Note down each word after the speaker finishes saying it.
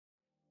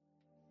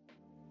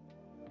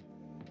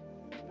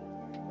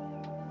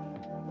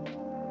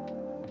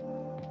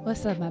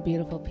What's up, my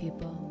beautiful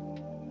people?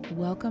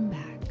 Welcome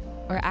back,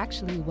 or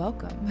actually,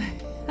 welcome.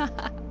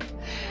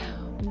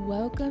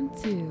 Welcome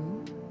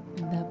to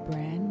the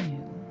brand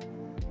new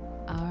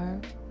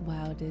Our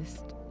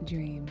Wildest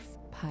Dreams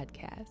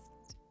podcast.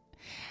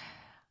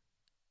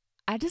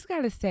 I just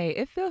gotta say,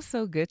 it feels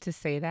so good to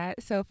say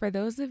that. So, for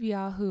those of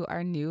y'all who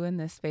are new in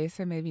this space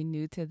or maybe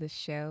new to the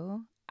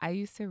show, I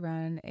used to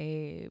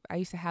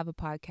have a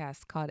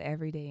podcast called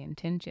Everyday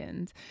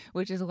Intentions,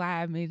 which is why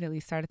I immediately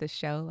started the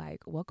show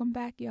like, welcome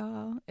back,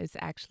 y'all. It's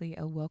actually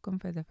a welcome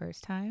for the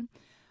first time.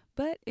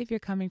 But if you're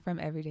coming from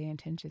Everyday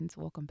Intentions,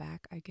 welcome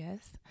back, I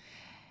guess.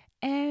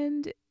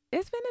 And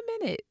it's been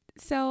a minute.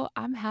 So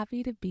I'm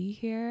happy to be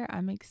here.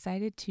 I'm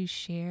excited to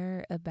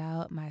share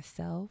about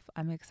myself.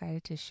 I'm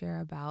excited to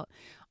share about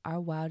our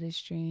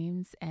wildest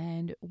dreams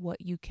and what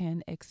you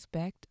can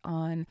expect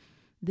on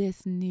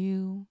this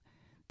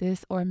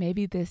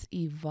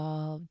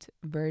evolved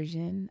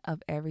version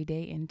of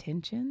Everyday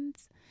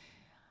Intentions.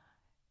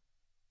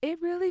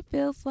 It really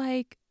feels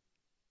like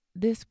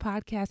this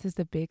podcast is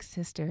the big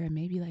sister and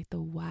maybe like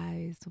the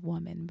wise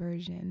woman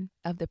version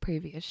of the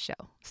previous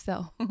show.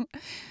 So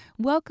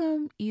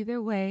welcome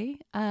either way.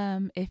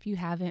 If you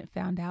haven't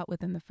found out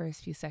within the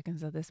first few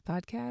seconds of this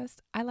podcast,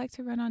 I like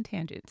to run on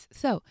tangents.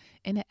 So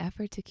in an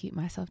effort to keep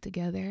myself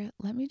together,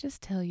 let me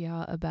just tell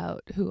y'all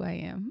about who I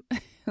am.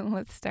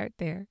 Let's start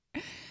there.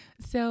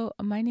 So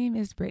my name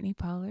is Brittany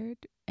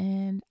Pollard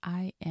and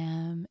I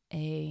am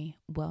a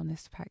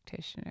wellness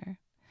practitioner.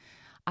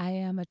 I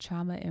am a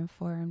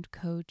trauma-informed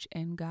coach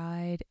and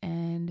guide,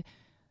 and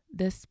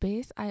the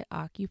space I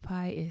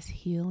occupy is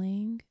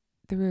healing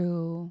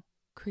through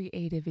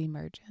creative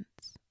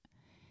emergence.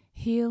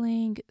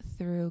 Healing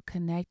through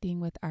connecting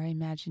with our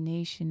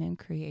imagination and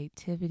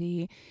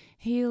creativity.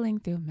 Healing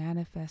through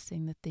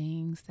manifesting the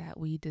things that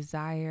we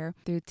desire,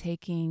 through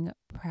taking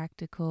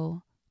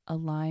practical,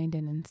 aligned,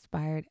 and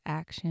inspired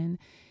action.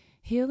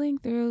 Healing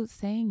through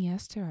saying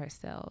yes to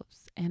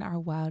ourselves and our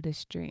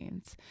wildest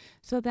dreams.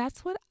 So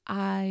that's what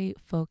I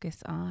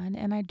focus on.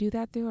 And I do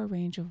that through a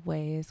range of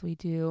ways. We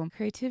do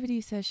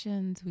creativity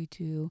sessions, we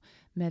do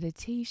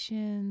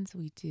meditations,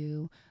 we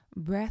do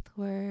breath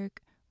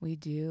work, we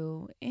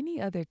do any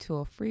other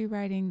tool, free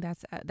writing.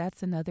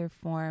 That's another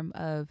form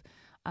of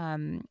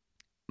an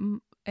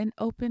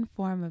open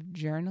form of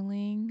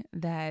journaling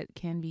that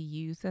can be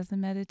used as a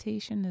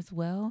meditation as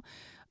well.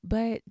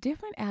 But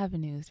different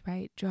avenues,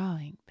 right?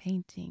 Drawing,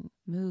 painting,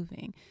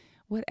 moving,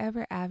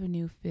 whatever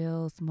avenue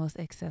feels most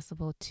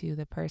accessible to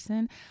the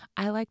person.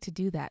 I like to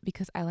do that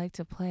because I like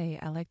to play.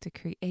 I like to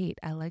create.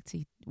 I like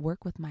to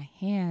work with my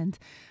hands.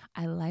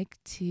 I like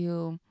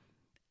to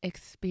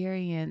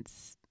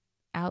experience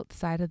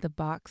outside of the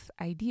box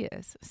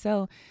ideas.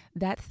 So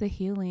that's the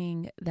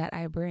healing that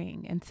I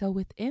bring. And so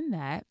within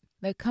that,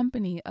 the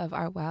company of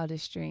our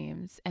wildest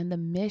dreams and the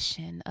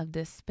mission of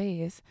this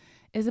space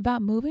is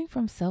about moving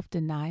from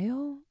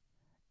self-denial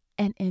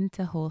and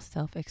into whole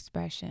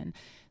self-expression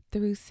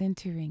through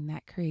centering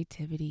that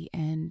creativity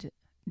and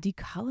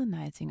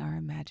decolonizing our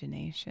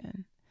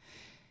imagination.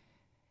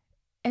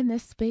 And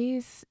this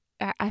space,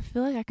 I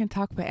feel like I can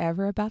talk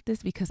forever about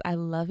this because I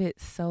love it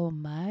so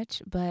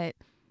much, but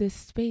this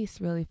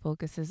space really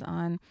focuses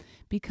on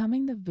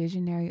becoming the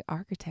visionary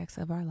architects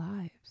of our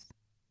lives.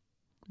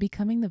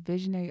 Becoming the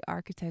visionary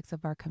architects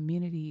of our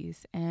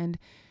communities and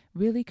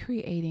really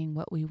creating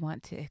what we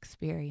want to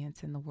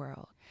experience in the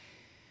world.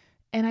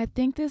 And I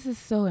think this is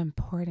so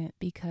important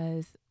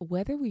because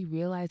whether we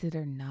realize it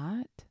or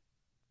not,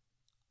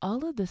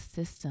 all of the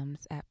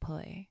systems at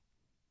play,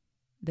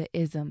 the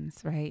isms,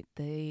 right?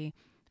 The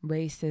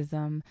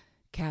racism,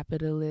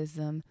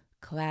 capitalism,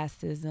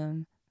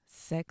 classism,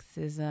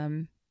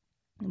 sexism,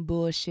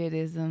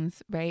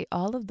 bullshitisms, right?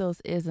 All of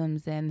those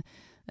isms and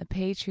the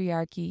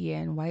patriarchy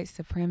and white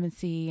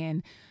supremacy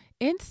and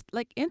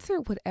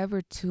insert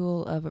whatever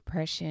tool of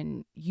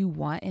oppression you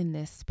want in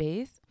this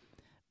space.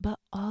 But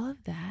all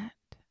of that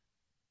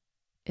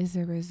is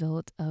a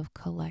result of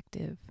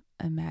collective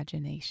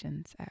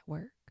imaginations at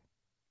work.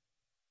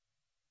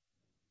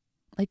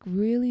 Like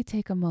really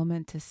take a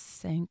moment to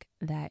sink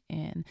that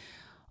in.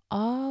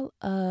 All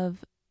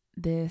of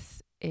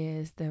this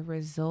is the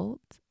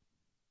result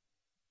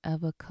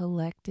of a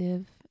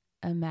collective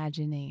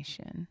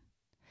imagination.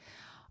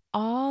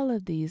 All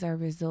of these are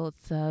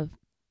results of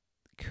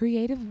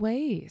creative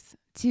ways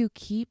to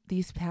keep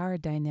these power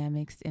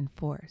dynamics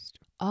enforced.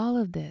 All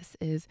of this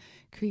is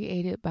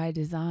created by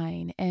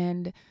design.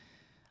 And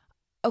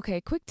okay,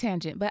 quick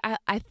tangent, but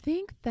I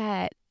think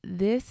that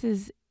this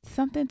is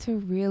something to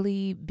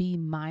really be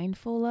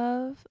mindful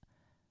of.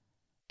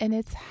 And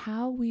it's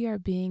how we are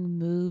being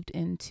moved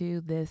into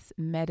this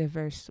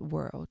metaverse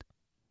world.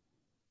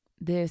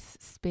 This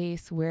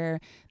space where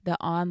the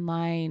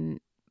online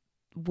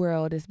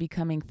world is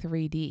becoming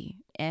 3D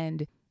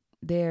and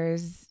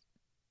there's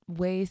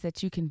ways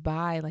that you can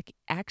buy like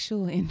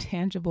actual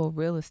intangible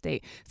real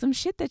estate, some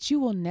shit that you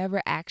will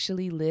never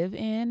actually live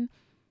in.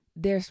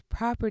 There's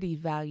property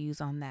values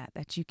on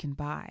that you can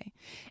buy.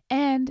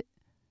 And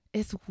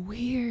it's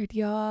weird,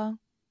 y'all.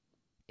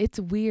 It's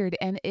weird,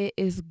 and it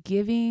is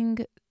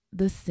giving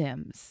The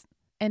Sims.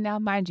 And now,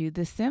 mind you,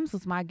 The Sims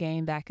was my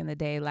game back in the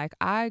day. Like,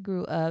 I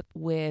grew up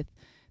with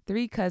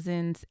 3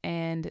 cousins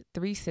and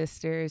 3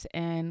 sisters,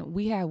 and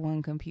we had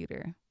one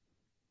computer.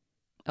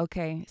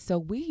 Okay, so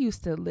we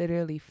used to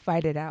literally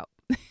fight it out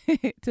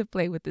to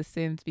play with The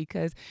Sims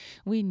because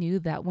we knew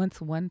that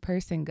once one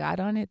person got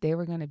on it, they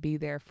were going to be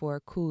there for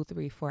a cool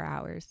 3-4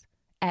 hours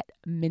at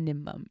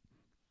minimum.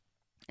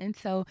 And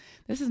so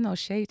this is no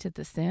shade to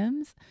The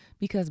Sims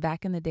because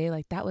back in the day,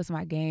 like that was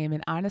my game.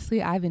 And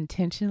honestly, I've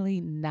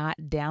intentionally not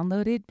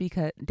downloaded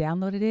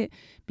it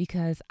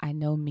because I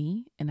know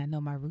me and I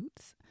know my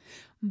roots.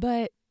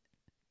 But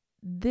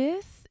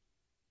this,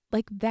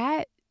 like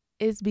that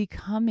is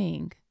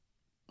becoming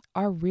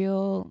our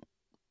real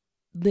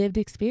lived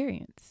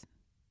experience.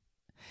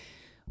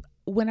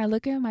 When I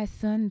look at my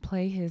son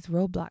play his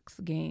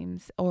Roblox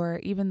games or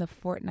even the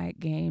Fortnite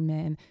game,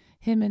 and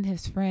him and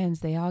his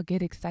friends, they all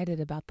get excited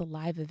about the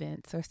live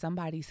events or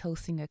somebody's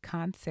hosting a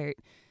concert.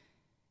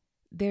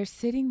 They're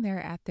sitting there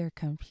at their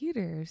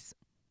computers,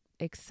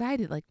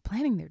 excited, like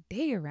planning their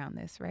day around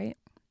this, right?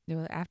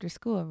 After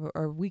school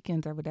or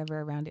weekends or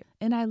whatever around it.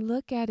 And I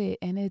look at it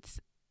and it's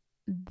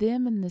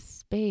them in the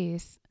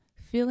space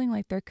feeling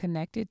like they're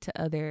connected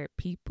to other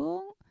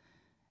people,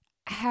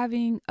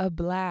 having a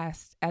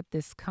blast at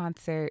this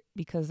concert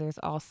because there's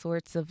all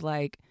sorts of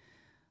like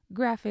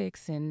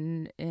graphics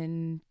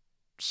and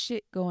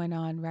shit going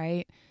on,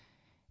 right?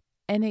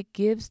 And it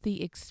gives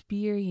the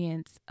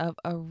experience of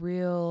a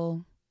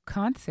real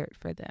concert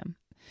for them.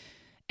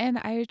 And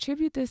I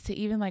attribute this to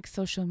even like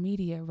social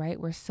media, right?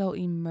 We're so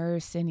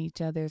immersed in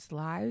each other's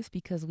lives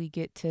because we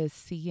get to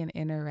see and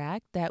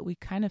interact that we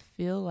kind of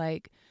feel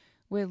like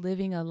we're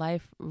living a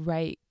life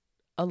right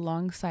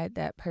alongside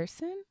that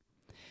person.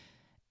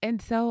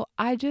 And so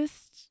I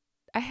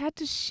had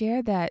to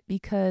share that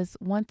because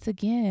once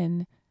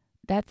again,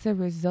 that's a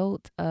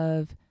result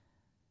of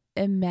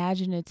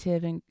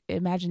imagination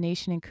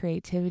and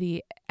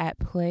creativity at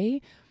play,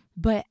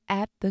 but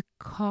at the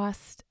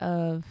cost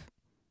of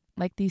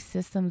like these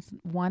systems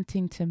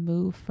wanting to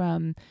move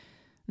from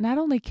not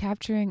only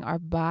capturing our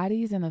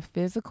bodies in a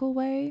physical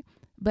way,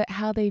 but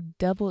how they've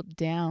doubled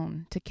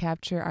down to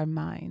capture our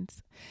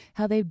minds,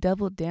 how they've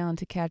doubled down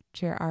to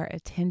capture our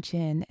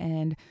attention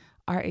and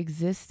our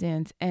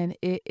existence. And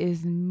it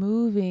is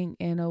moving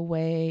in a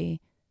way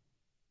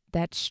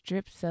that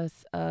strips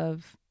us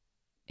of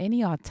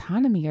any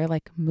autonomy or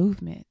like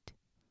movement.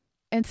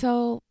 And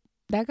so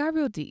that got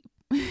real deep.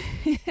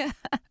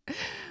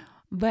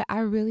 But I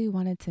really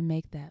wanted to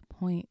make that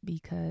point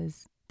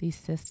because these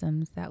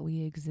systems that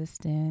we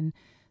exist in,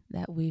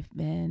 that we've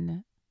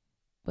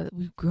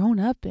grown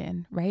up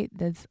in, right?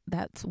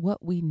 That's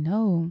what we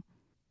know.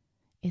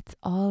 It's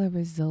all a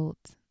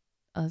result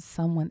of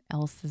someone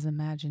else's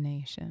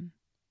imagination.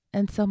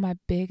 And so my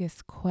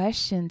biggest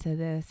question to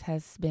this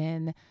has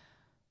been,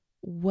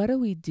 what do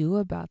we do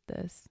about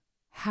this?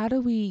 How do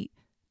we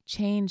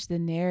change the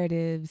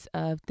narratives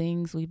of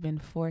things we've been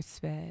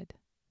force-fed?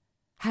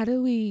 How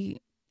do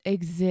we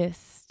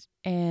exist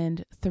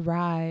and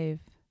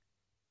thrive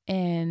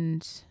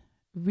and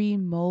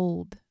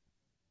remold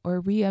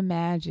or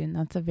reimagine?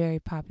 That's a very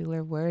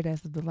popular word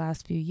as of the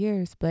last few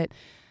years, but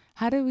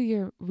how do we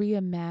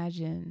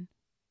reimagine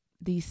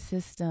these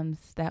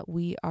systems that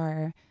we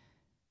are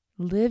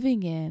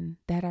living in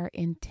that are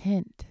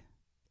intent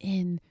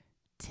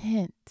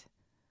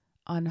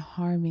on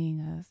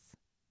harming us,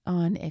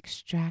 on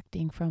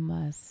extracting from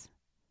us,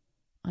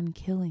 on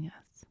killing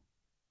us,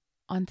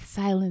 on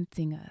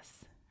silencing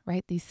us,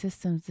 right? These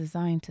systems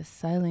designed to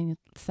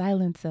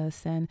silence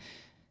us, and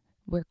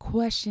we're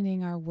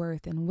questioning our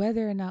worth and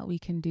whether or not we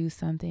can do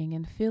something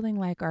and feeling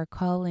like our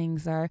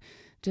callings are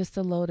just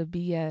a load of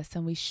BS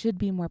and we should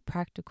be more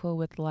practical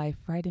with life,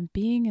 right? And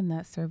being in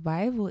that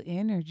survival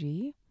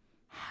energy,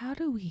 how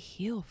do we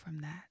heal from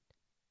that?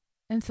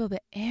 And so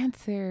the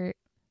answer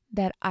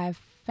that I've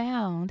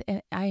found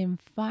and I am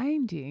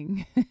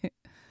finding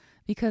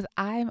because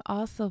I'm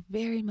also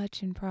very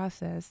much in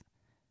process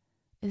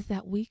is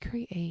that we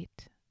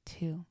create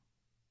too.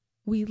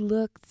 We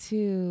look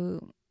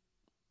to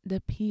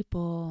the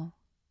people,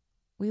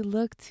 we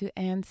look to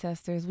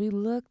ancestors, we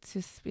look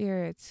to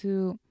spirits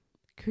who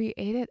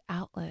created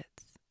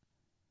outlets,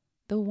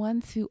 the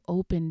ones who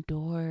opened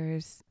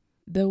doors,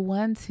 the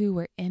ones who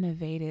were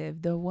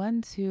innovative, the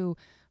ones who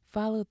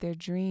followed their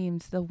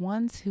dreams, the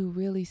ones who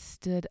really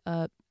stood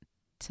up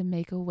to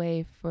make a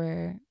way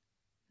for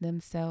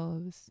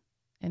themselves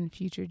and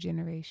future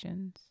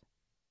generations.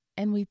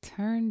 And we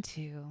turn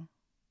to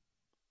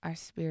our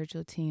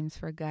spiritual teams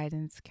for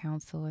guidance,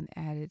 counsel, and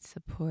added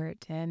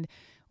support. And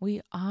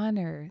we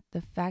honor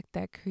the fact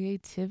that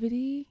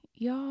creativity,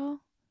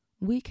 y'all,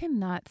 we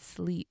cannot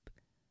sleep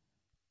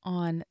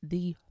on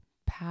the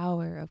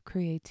power of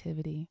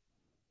creativity.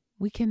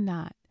 We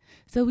cannot.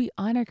 So we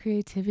honor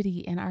creativity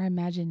in our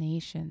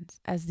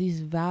imaginations as these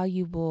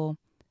valuable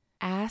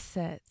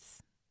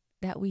assets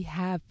that we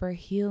have for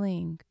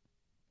healing,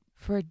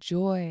 for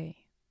joy,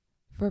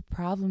 for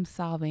problem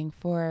solving,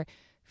 for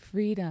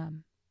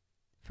freedom,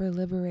 for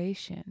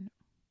liberation.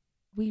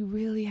 We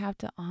really have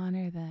to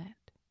honor that.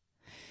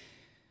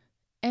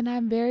 And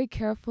I'm very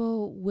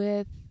careful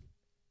with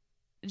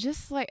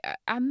just like,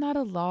 I'm not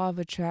a law of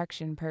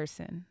attraction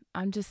person.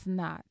 I'm just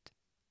not.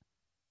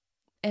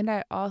 And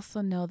I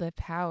also know the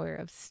power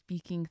of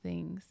speaking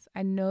things.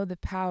 I know the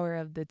power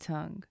of the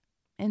tongue.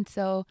 And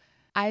so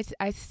I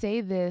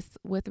say this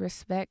with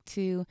respect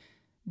to,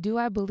 do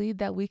I believe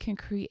that we can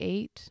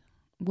create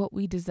what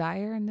we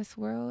desire in this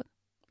world?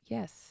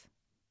 Yes.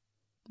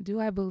 Do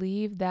I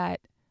believe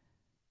that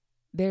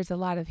there's a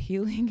lot of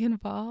healing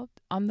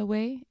involved on the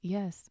way?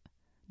 Yes.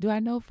 Do I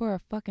know for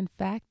a fucking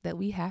fact that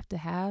we have to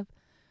have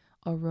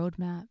a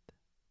roadmap,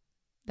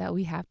 that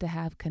we have to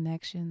have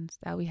connections,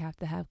 that we have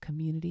to have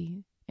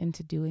community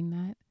into doing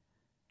that?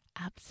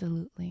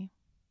 Absolutely.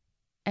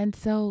 And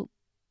so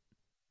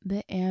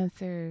the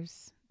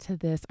answers to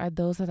this are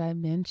those that I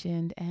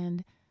mentioned.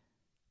 And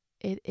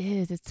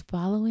it's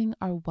following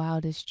our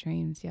wildest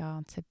dreams,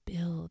 y'all, to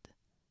build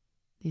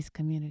these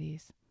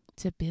communities,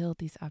 to build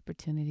these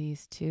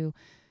opportunities, to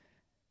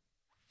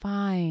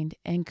find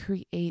and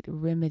create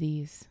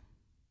remedies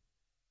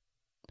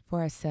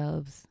for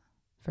ourselves,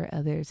 for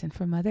others, and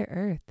for Mother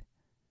Earth,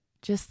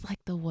 just like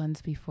the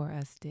ones before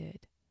us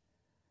did.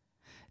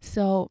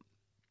 So,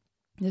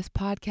 this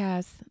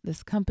podcast,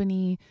 this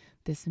company,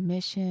 this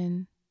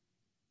mission,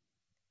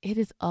 it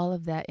is all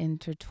of that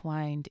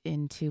intertwined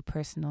into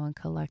personal and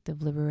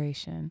collective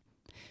liberation.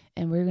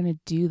 And we're going to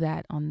do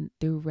that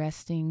through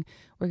resting.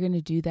 We're going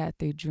to do that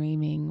through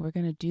dreaming. We're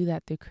going to do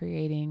that through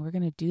creating. We're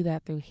going to do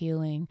that through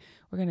healing.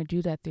 We're going to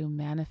do that through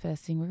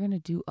manifesting. We're going to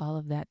do all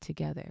of that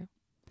together.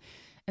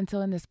 And so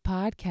in this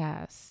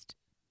podcast,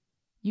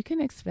 you can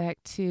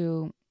expect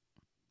to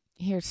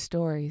hear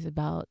stories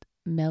about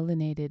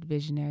melanated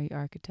visionary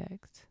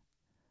architects,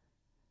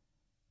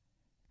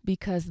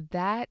 because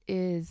that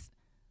is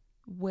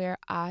where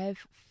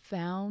I've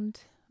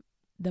found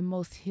the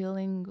most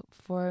healing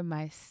for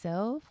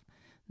myself.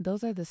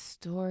 Those are the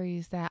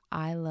stories that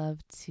I love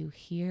to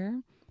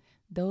hear.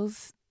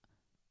 Those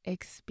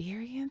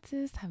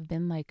experiences have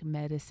been like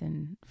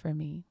medicine for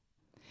me.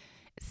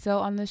 So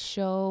on the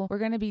show, we're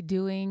going to be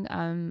doing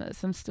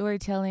some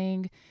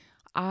storytelling.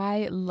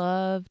 I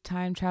love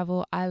time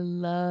travel. I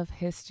love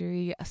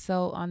history.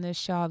 So on this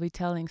show, I'll be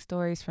telling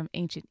stories from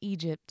ancient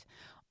Egypt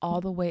all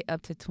the way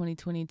up to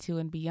 2022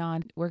 and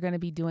beyond. We're going to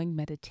be doing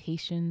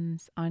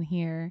meditations on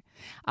here.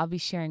 I'll be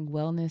sharing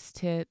wellness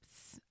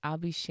tips. I'll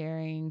be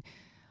sharing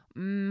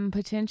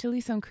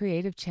potentially some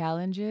creative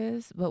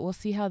challenges, but we'll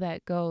see how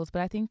that goes.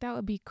 But I think that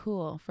would be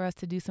cool for us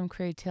to do some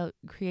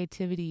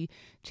creativity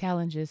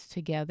challenges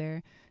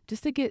together,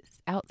 just to get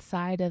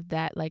outside of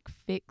that like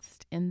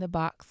fixed in the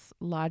box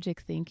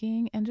logic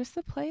thinking, and just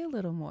to play a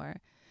little more,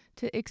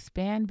 to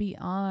expand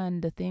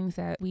beyond the things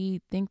that we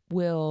think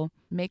will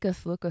make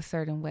us look a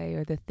certain way,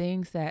 or the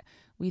things that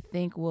we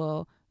think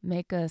will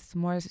make us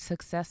more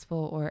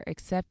successful or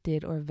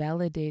accepted or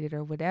validated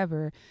or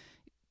whatever.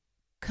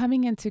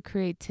 Coming into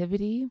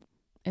creativity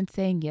and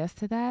saying yes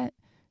to that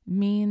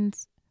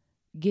means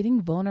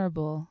getting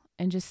vulnerable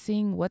and just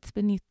seeing what's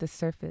beneath the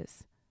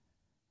surface.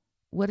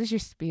 What does your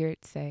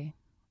spirit say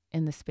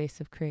in the space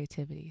of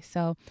creativity?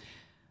 So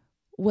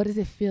what does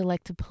it feel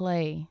like to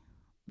play?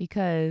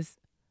 Because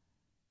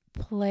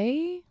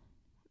play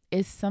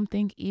is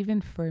something,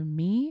 even for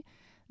me,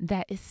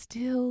 that is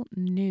still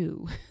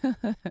new.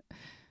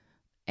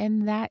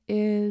 And that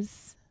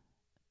is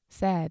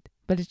sad,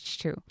 but it's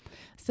true.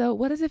 So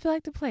what does it feel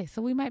like to play?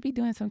 So we might be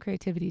doing some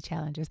creativity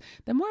challenges.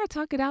 The more I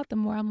talk it out, the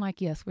more I'm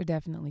like, yes, we're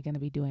definitely going to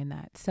be doing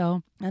that.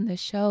 So on this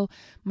show,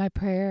 my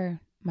people,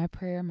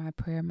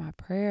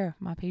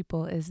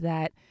 is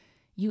that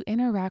you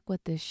interact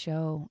with this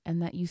show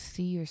and that you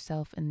see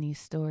yourself in these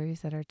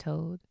stories that are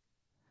told.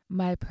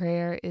 My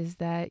prayer is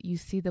that you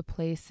see the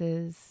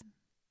places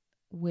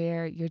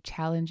where your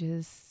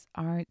challenges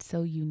aren't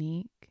so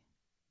unique.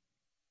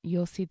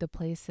 You'll see the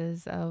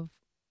places of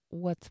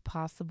what's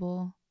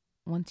possible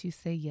once you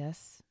say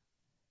yes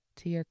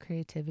to your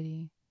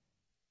creativity,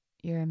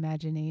 your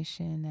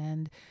imagination,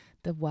 and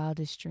the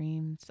wildest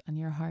dreams on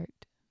your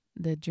heart,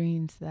 the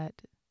dreams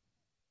that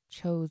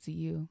chose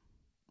you,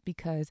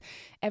 because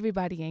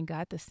everybody ain't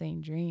got the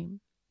same dream.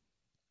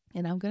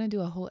 And I'm going to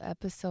do a whole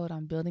episode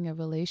on building a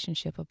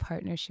relationship, a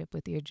partnership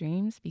with your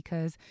dreams,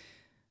 because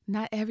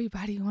not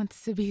everybody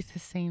wants to be the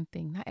same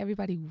thing. Not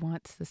everybody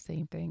wants the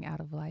same thing out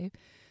of life.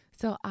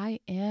 So I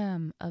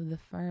am of the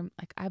firm,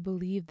 like, I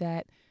believe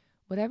that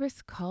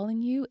whatever's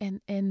calling you,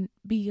 and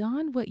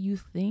beyond what you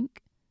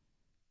think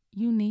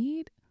you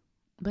need,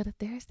 but if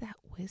there's that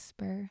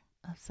whisper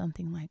of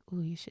something like, oh,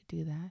 you should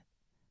do that.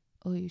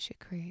 Oh, you should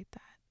create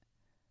that.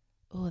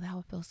 Oh, that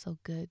would feel so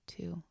good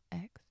too,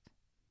 X.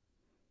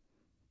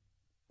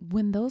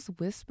 When those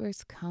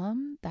whispers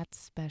come, that's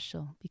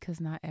special,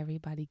 because not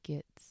everybody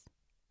gets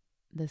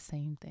the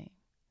same thing.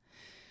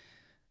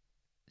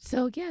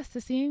 So yes,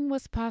 to seeing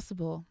what's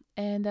possible.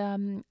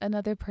 And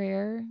another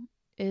prayer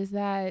is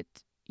that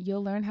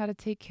you'll learn how to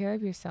take care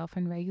of yourself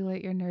and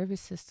regulate your nervous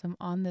system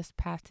on this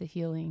path to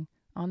healing,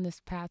 on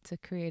this path to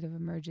creative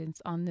emergence,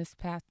 on this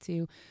path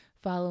to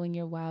following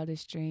your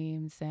wildest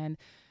dreams and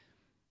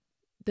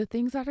the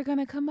things that are going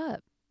to come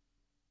up.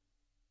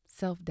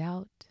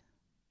 self-doubt,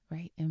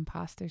 right?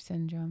 Imposter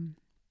syndrome.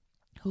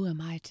 Who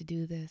am I to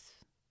do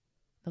this?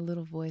 The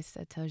little voice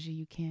that tells you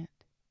you can't.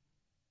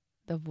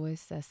 The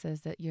voice that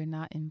says that you're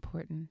not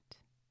important.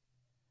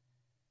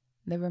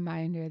 The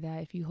reminder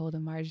that if you hold a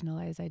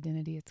marginalized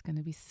identity, it's going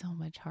to be so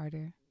much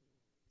harder.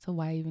 So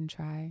why even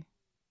try?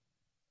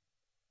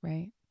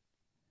 Right?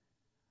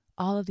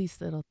 All of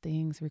these little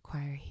things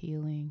require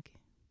healing,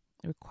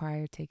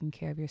 require taking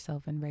care of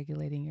yourself and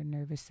regulating your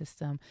nervous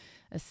system,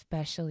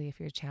 especially if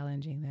you're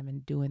challenging them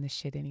and doing the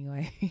shit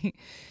anyway.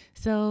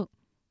 So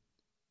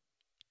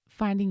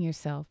finding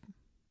yourself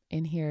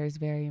in here is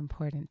very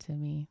important to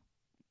me,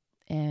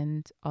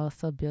 and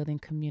also building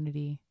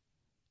community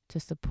to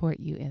support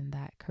you in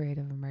that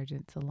creative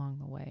emergence along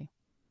the way.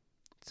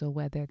 So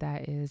whether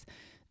that is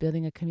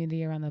building a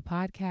community around the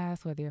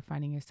podcast, whether you're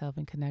finding yourself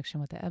in connection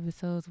with the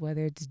episodes,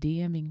 whether it's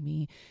DMing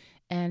me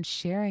and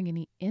sharing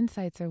any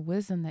insights or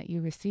wisdom that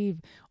you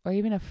receive, or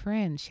even a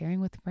friend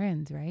sharing with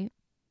friends, right?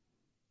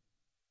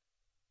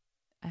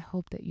 I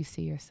hope that you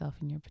see yourself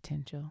in your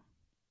potential.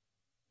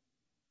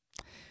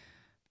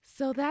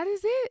 So that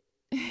is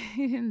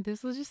it.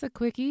 This was just a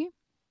quickie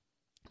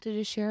to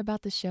just share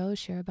about the show,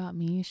 share about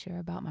me, share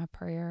about my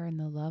prayer and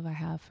the love I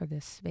have for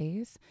this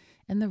space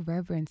and the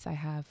reverence I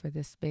have for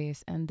this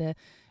space and the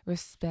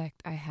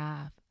respect I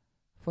have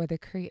for the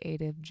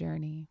creative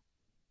journey,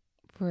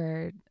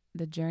 for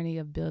the journey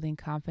of building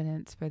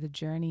confidence, for the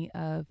journey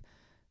of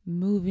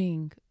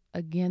moving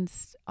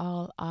against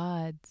all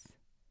odds,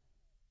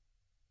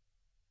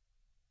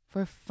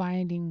 for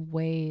finding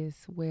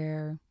ways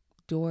where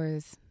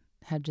doors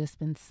have just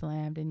been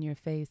slammed in your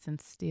face and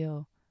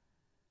still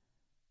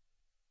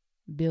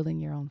building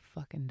your own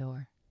fucking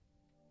door.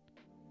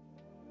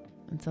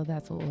 And so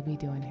that's what we'll be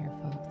doing here,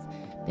 folks.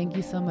 Thank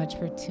you so much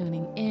for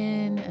tuning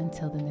in.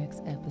 Until the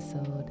next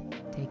episode,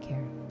 take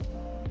care.